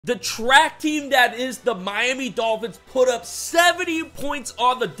The track team that is the Miami Dolphins put up 70 points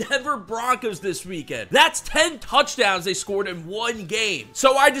on the Denver Broncos this weekend. That's 10 touchdowns they scored in one game.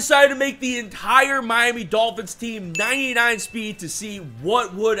 So I decided to make the entire Miami Dolphins team 99 speed to see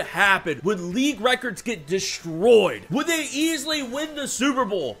what would happen. Would league records get destroyed? Would they easily win the Super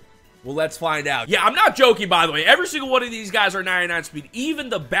Bowl? Well, let's find out. Yeah, I'm not joking, by the way. Every single one of these guys are 99 speed, even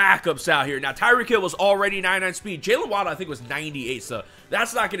the backups out here. Now, Tyreek Hill was already 99 speed. Jalen Waddle, I think, was 98, so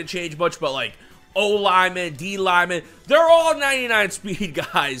that's not going to change much, but, like, O-lineman, D-lineman, they're all 99 speed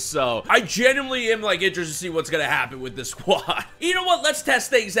guys, so I genuinely am, like, interested to see what's going to happen with this squad. You know what? Let's test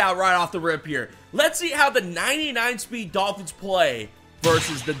things out right off the rip here. Let's see how the 99 speed Dolphins play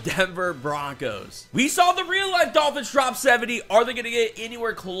versus the Denver Broncos. We saw the real-life Dolphins drop 70. Are they going to get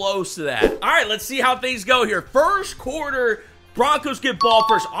anywhere close to that? All right, let's see how things go here. First quarter, Broncos get ball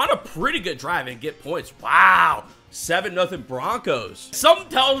first on a pretty good drive and get points. Wow. 7-0 Broncos. Something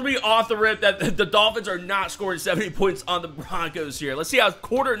tells me off the rip that the Dolphins are not scoring 70 points on the Broncos here. Let's see how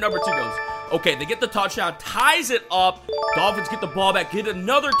quarter number 2 goes. Okay, they get the touchdown, ties it up. Dolphins get the ball back, get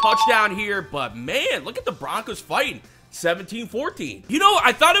another touchdown here. But, man, look at the Broncos fighting. 17-14. You know,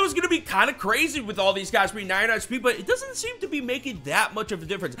 I thought it was going to be kind of crazy with all these guys being 99 speed, but it doesn't seem to be making that much of a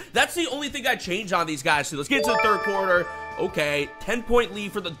difference. That's the only thing I changed on these guys. So let's get into the third quarter. Okay, 10-point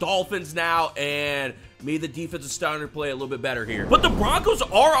lead for the Dolphins now, and maybe the defense is starting to play a little bit better here. But the Broncos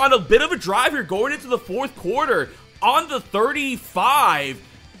are on a bit of a drive here going into the fourth quarter on the 35.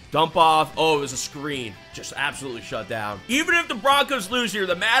 Dump off. Oh, it was a screen. Just absolutely shut down. Even if the Broncos lose here,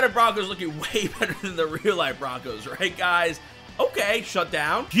 the Madden Broncos looking way better than the real-life Broncos, right, guys? Okay, shut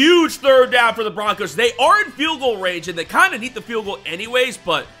down. Huge third down for the Broncos. They are in field goal range, and they kind of need the field goal anyways,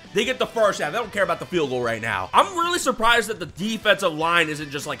 but they get the first down. They don't care about the field goal right now. I'm really surprised that the defensive line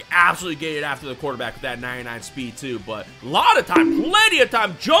isn't just, like, absolutely gated after the quarterback with that 99 speed, too, but a lot of time, plenty of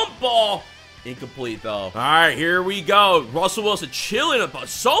time. Jump ball. Incomplete, though. All right, here we go. Russell Wilson chilling about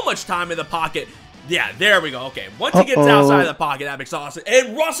so much time in the pocket. Yeah, there we go. Okay, once he gets outside of the pocket, that makes awesome.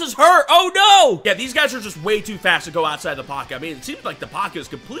 And Russ is hurt. Oh, no. Yeah, these guys are just way too fast to go outside the pocket. I mean, it seems like the pocket is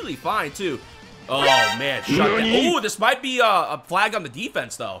completely fine, too. Oh, man, shut down. Oh, this might be a flag on the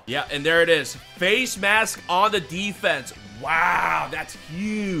defense, though. Yeah, and there it is. Face mask on the defense. Wow, that's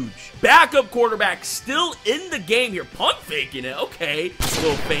huge. Backup quarterback still in the game here. Punt faking it. Okay. A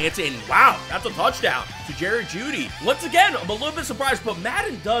little fancy. And wow, that's a touchdown to Jerry Jeudy. Once again, I'm a little bit surprised, but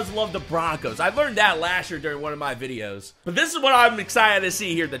Madden does love the Broncos. I learned that last year during one of my videos. But this is what I'm excited to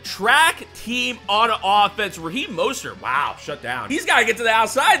see here. The track team on offense. Raheem Mostert. Wow, shut down. He's got to get to the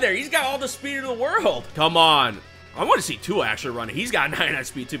outside there. He's got all the speed in the world. Come on. I want to see Tua actually running. He's got 99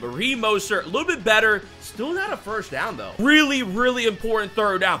 speed too, but Raheem Mostert, a little bit better. Still not a first down, though. Really, really important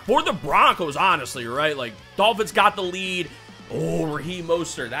third down for the Broncos, honestly, right? Like, Dolphins got the lead. Oh, Raheem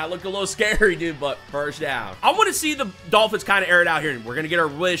Mostert. That looked a little scary, dude, but first down. I want to see the Dolphins kind of air it out here. We're going to get our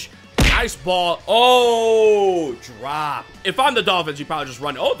wish. Nice ball. Oh, drop. If I'm the Dolphins, you probably just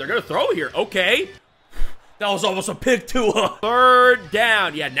run. Oh, they're going to throw here. Okay. That was almost a pick, Tua. Third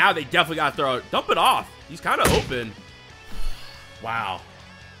down. Yeah, now they definitely got to throw it. Dump it off. He's kind of open. Wow.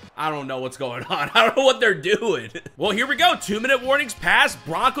 I don't know what's going on. I don't know what they're doing. Well, here we go. 2-minute warnings pass.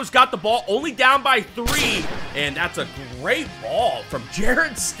 Broncos got the ball only down by 3. And that's a great ball from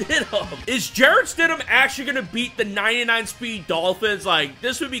Jarrett Stidham. Is Jarrett Stidham actually going to beat the 99 speed Dolphins? Like,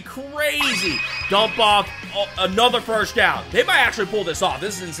 this would be crazy. Dump off. Oh, another first down. They might actually pull this off.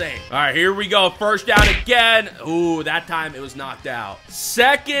 This is insane. All right, here we go. First down again. Ooh, that time it was knocked out.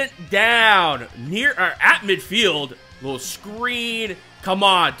 Second down. At midfield. Little screen. Come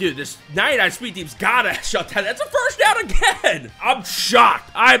on, dude. This 99 speed team's gotta shut down. That's a first down again. I'm shocked.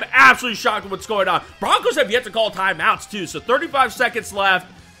 I'm absolutely shocked at what's going on. Broncos have yet to call timeouts, too. So 35 seconds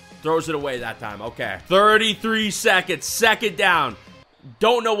left. Throws it away that time. Okay. 33 seconds. Second down.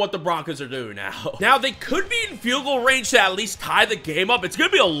 Don't know what the Broncos are doing now. Now, they could be in field goal range to at least tie the game up. It's going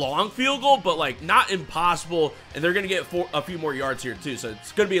to be a long field goal, but, like, not impossible. And they're going to get a few more yards here, too. So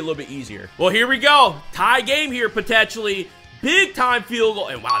it's going to be a little bit easier. Well, here we go. Tie game here, potentially. Big time field goal.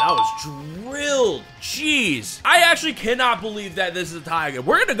 And wow, that was drilled. Jeez. I actually cannot believe that this is a tie game.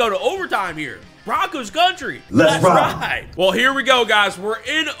 We're going to go to overtime here. Broncos country. Let's ride. Well, here we go, guys. We're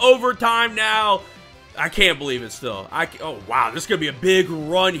in overtime now. I can't believe it still. Oh, wow. This is going to be a big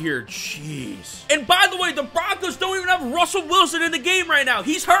run here. Jeez. And by the way, the Broncos don't even have Russell Wilson in the game right now.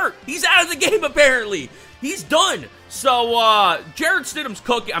 He's hurt. He's out of the game, apparently. He's done. So, Jarrett Stidham's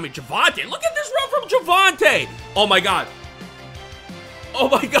cooking. I mean, Javonte. Look at this run from Javonte. Oh, my God. Oh,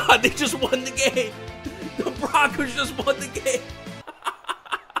 my God. They just won the game. The Broncos just won the game.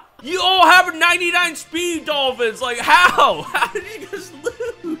 You all have a 99 speed, Dolphins. Like, how? How did you guys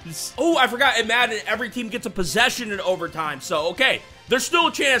lose? Dolphins. Oh, I forgot in Madden, every team gets a possession in overtime. So, okay. There's still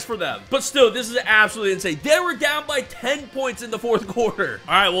a chance for them. But still, this is absolutely insane. They were down by 10 points in the fourth quarter.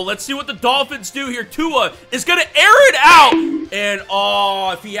 All right, well, let's see what the Dolphins do here. Tua is going to air it out. And,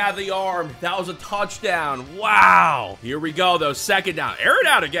 oh, if he had the arm, that was a touchdown. Wow. Here we go, though. Second down. Air it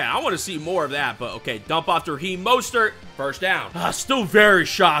out again. I want to see more of that. But, okay, dump off to Raheem Mostert. First down. Still very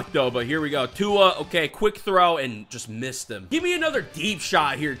shocked, though. But here we go. Tua, okay, quick throw and just missed him. Give me another deep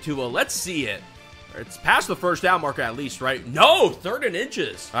shot here, Tua. Let's see it. It's past the first down marker at least, right? No, 3rd and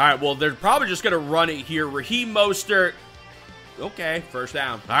inches. All right, well, they're probably just going to run it here. Raheem Mostert. Okay, first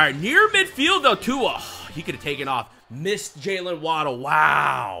down. All right, near midfield, though, Tua. Oh, he could have taken off. Missed Jalen Waddle.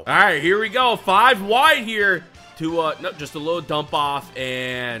 Wow. All right, here we go. 5 wide here. Tua, no, just a little dump off,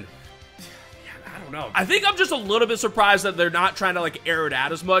 and... No. I think I'm just a little bit surprised that they're not trying to like air it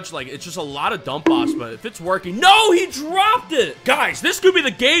out as much. Like it's just a lot of dump offs, but if it's working, no, he dropped it. Guys, this could be the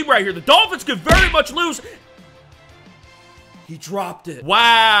game right here. The Dolphins could very much lose. He dropped it.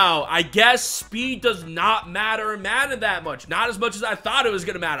 Wow. I guess speed does not matter in Madden that much. Not as much as I thought it was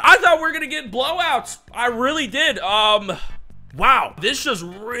going to matter. I thought we were going to get blowouts. I really did. Wow, this just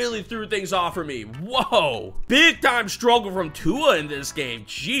really threw things off for me. Whoa. Big time struggle from Tua in this game.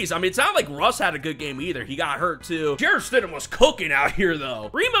 Jeez, I mean, it's not like Russ had a good game either. He got hurt too. Jared Stidham was cooking out here though.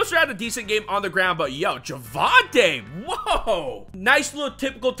 Mostert had a decent game on the ground, but yo, Javonte, whoa. Nice little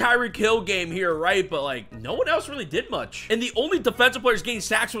typical Tyreek Hill game here, right? But like, no one else really did much. And the only defensive players getting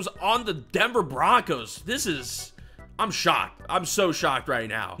sacks was on the Denver Broncos. This is... I'm shocked. I'm so shocked right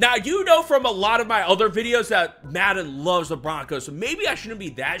now. Now, you know from a lot of my other videos that Madden loves the Broncos, so maybe I shouldn't be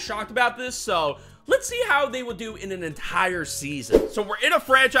that shocked about this, so let's see how they will do in an entire season. So we're in a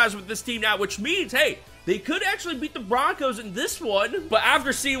franchise with this team now, which means, hey, they could actually beat the Broncos in this one, but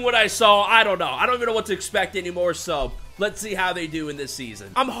after seeing what I saw, I don't know. I don't even know what to expect anymore, so let's see how they do in this season.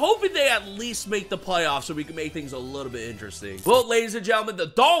 I'm hoping they at least make the playoffs so we can make things a little bit interesting. Well, ladies and gentlemen, the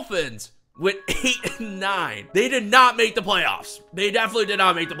Dolphins went 8-9. They did not make the playoffs. They definitely did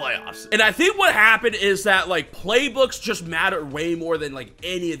not make the playoffs. And I think what happened is that like playbooks just matter way more than like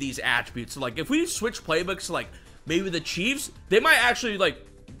any of these attributes. So like if we switch playbooks to like maybe the Chiefs, they might actually like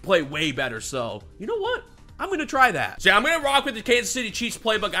play way better. So you know what? I'm going to try that. So I'm going to rock with the Kansas City Chiefs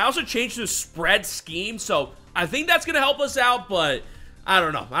playbook. I also changed the spread scheme. So I think that's going to help us out, but I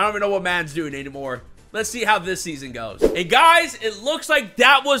don't know. I don't even know what Madden's doing anymore. Let's see how this season goes. And guys, it looks like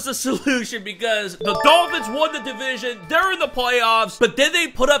that was the solution because the Dolphins won the division. They're in the playoffs, but then they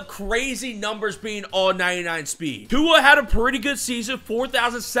put up crazy numbers being all 99 speed. Tua had a pretty good season,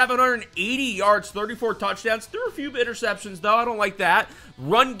 4,780 yards, 34 touchdowns. There were a few interceptions though. I don't like that.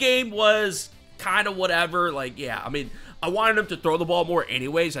 Run game was kind of whatever. Like, yeah, I mean, I wanted him to throw the ball more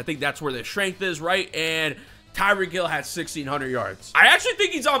anyways. I think that's where their strength is, right? And Tyreek Hill had 1,600 yards. I actually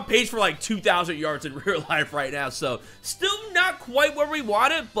think he's on pace for like 2,000 yards in real life right now. So still not quite where we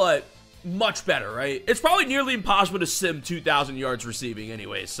want it, but much better, right? It's probably nearly impossible to sim 2,000 yards receiving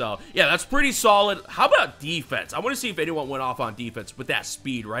anyway. So yeah, that's pretty solid. How about defense? I want to see if anyone went off on defense with that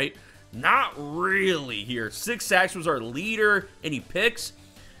speed, right? Not really here. 6 sacks was our leader. Any picks?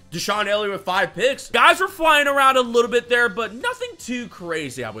 Deshaun Elliott with 5 picks. Guys were flying around a little bit there, but nothing too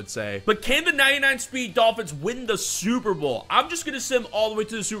crazy, I would say. But can the 99 speed Dolphins win the Super Bowl? I'm just going to sim all the way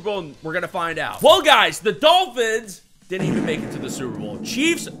to the Super Bowl, and we're going to find out. Well, guys, the Dolphins didn't even make it to the Super Bowl.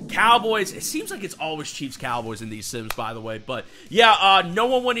 Chiefs, Cowboys. It seems like it's always Chiefs, Cowboys in these sims, by the way. But yeah, no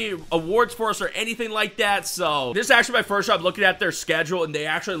one won any awards for us or anything like that. So this is actually my first time looking at their schedule, and they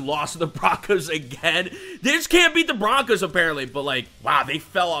actually lost to the Broncos again. They just can't beat the Broncos, apparently. But like, wow, they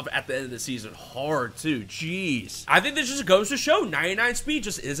fell off at the end of the season hard, too. Jeez. I think this just goes to show 99 speed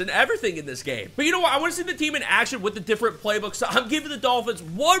just isn't everything in this game. But you know what? I want to see the team in action with the different playbooks. So I'm giving the Dolphins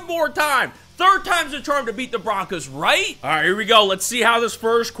one more time. 3rd time's the charm to beat the Broncos, right? All right, here we go. Let's see how this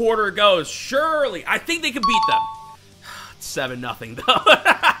first quarter goes. Surely, I think they can beat them. 7-0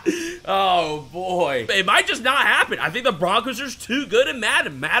 though. Oh boy. It might just not happen. I think the Broncos are just too good in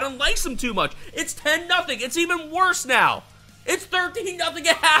Madden. Madden likes them too much. It's 10-0. It's even worse now. It's 13-0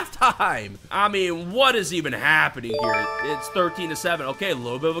 at halftime. I mean, what is even happening here? It's 13-7. Okay, a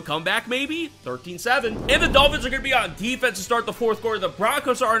little bit of a comeback maybe. 13-7. And the Dolphins are going to be on defense to start the 4th quarter. The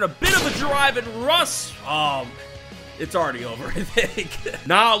Broncos are in a bit of a drive, and Russ, it's already over, I think.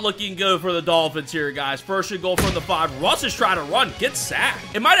 Not looking good for the Dolphins here, guys. 1st and goal from the 5. Russ is trying to run. Get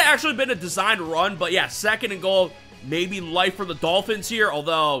sacked. It might have actually been a designed run, but yeah, 2nd and goal. Maybe life for the Dolphins here,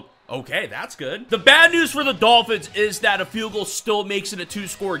 although... Okay, that's good. The bad news for the Dolphins is that a field goal still makes it a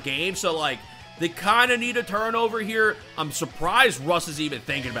 2-score game. So, like, they kind of need a turnover here. I'm surprised Russ is even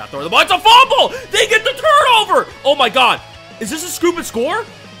thinking about throwing the ball. It's a fumble! They get the turnover! Oh, my God. Is this a scoop and score?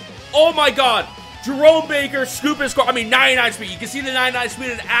 Oh my God. Jerome Baker, scoop his car. I mean, 99 speed. You can see the 99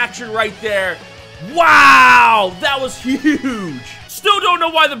 speed in action right there. Wow, that was huge. Still don't know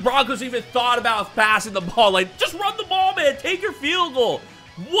why the Broncos even thought about passing the ball. Like, just run the ball, man. Take your field goal.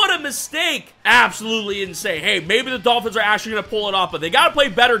 What a mistake. Absolutely insane. Hey, maybe the Dolphins are actually going to pull it off, but they got to play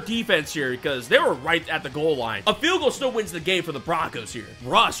better defense here because they were right at the goal line. A field goal still wins the game for the Broncos here.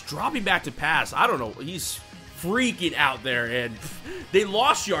 Russ dropping back to pass. I don't know. He's freaking out there, and they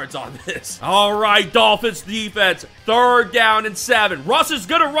lost yards on this. All right, Dolphins defense, 3rd down and 7. Russ is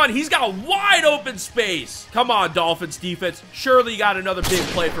gonna run. He's got wide open space. Come on, Dolphins defense. Surely you got another big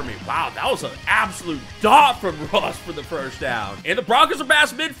play for me. Wow, that was an absolute dot from Russ for the 1st down. And the Broncos are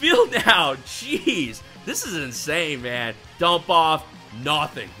past midfield now. Jeez, this is insane, man. Dump off.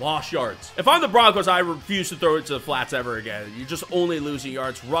 Nothing. Lost yards. If I'm the Broncos, I refuse to throw it to the flats ever again. You're just only losing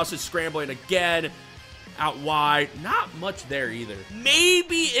yards. Russ is scrambling again. Out wide. Not much there either.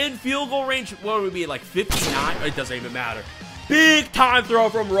 Maybe in field goal range. What would it be? Like 59? It doesn't even matter. Big time throw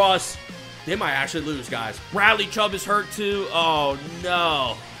from Russ. They might actually lose, guys. Bradley Chubb is hurt too. Oh,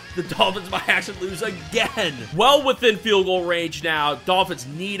 no. The Dolphins might actually lose again. Well within field goal range now. Dolphins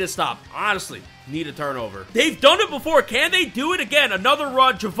need to stop. Honestly, need a turnover. They've done it before. Can they do it again? Another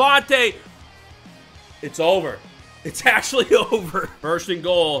run. Javonte. It's over. It's actually over. 1st and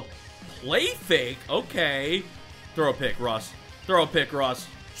goal. Play fake? Okay. Throw a pick, Russ. Throw a pick, Russ.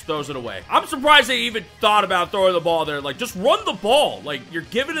 Just throws it away. I'm surprised they even thought about throwing the ball there. Like, just run the ball. Like, you're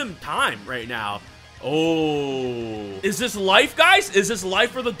giving him time right now. Oh. Is this life, guys? Is this life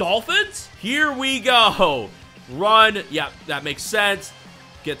for the Dolphins? Here we go. Run. Yeah, that makes sense.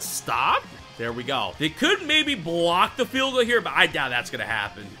 Get stopped. There we go. They could maybe block the field goal here, but I doubt that's going to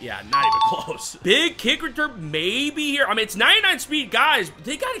happen. Yeah, not even close. Big kick return maybe here. I mean, it's 99 speed, guys, but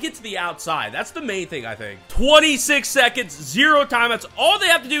they got to get to the outside. That's the main thing, I think. 26 seconds, 0 timeouts. All they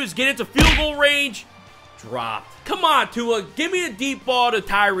have to do is get into field goal range. Dropped. Come on, Tua. Give me a deep ball to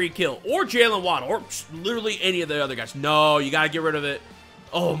Tyreek Hill or Jalen Waddle or literally any of the other guys. No, you got to get rid of it.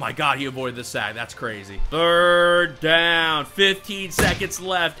 Oh my God, he avoided the sack. That's crazy. 3rd down, 15 seconds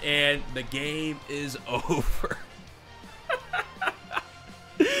left, and the game is over.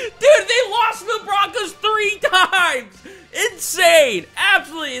 Dude, they lost to the Broncos 3 times. Insane.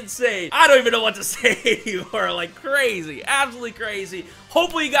 Absolutely insane. I don't even know what to say anymore. Like, crazy. Absolutely crazy.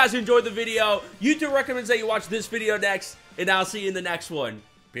 Hopefully you guys enjoyed the video. YouTube recommends that you watch this video next, and I'll see you in the next one.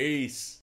 Peace.